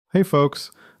Hey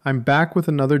folks, I'm back with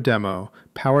another demo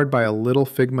powered by a little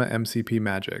Figma MCP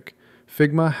magic.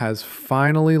 Figma has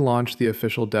finally launched the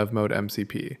official DevMode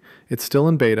MCP. It's still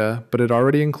in beta, but it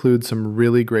already includes some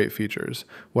really great features.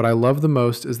 What I love the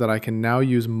most is that I can now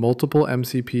use multiple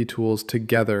MCP tools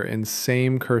together in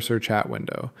same cursor chat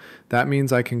window. That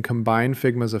means I can combine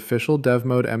Figma's official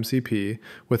DevMode MCP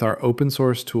with our open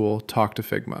source tool Talk to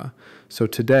Figma. So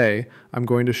today, I'm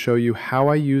going to show you how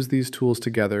I use these tools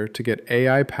together to get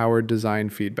AI-powered design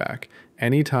feedback,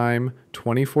 anytime,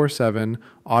 24/7,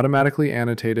 automatically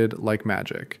annotated like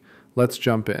magic. Let's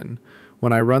jump in.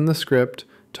 When I run the script,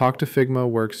 Talk to Figma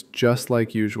works just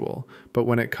like usual, but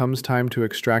when it comes time to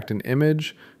extract an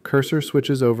image, cursor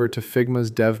switches over to Figma's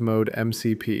DevMode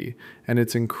MCP, and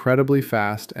it's incredibly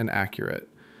fast and accurate.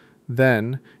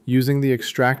 Then, using the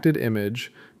extracted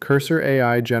image, Cursor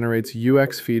AI generates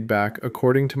UX feedback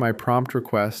according to my prompt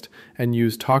request and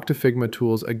use Talk to Figma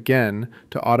tools again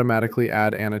to automatically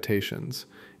add annotations.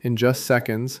 In just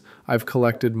seconds, I've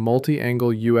collected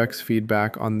multi-angle UX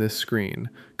feedback on this screen,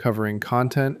 covering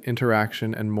content,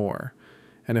 interaction, and more.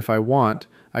 And if I want,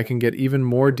 I can get even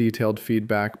more detailed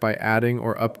feedback by adding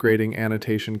or upgrading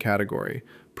annotation category.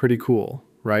 Pretty cool,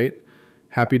 right?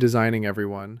 Happy designing,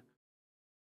 everyone.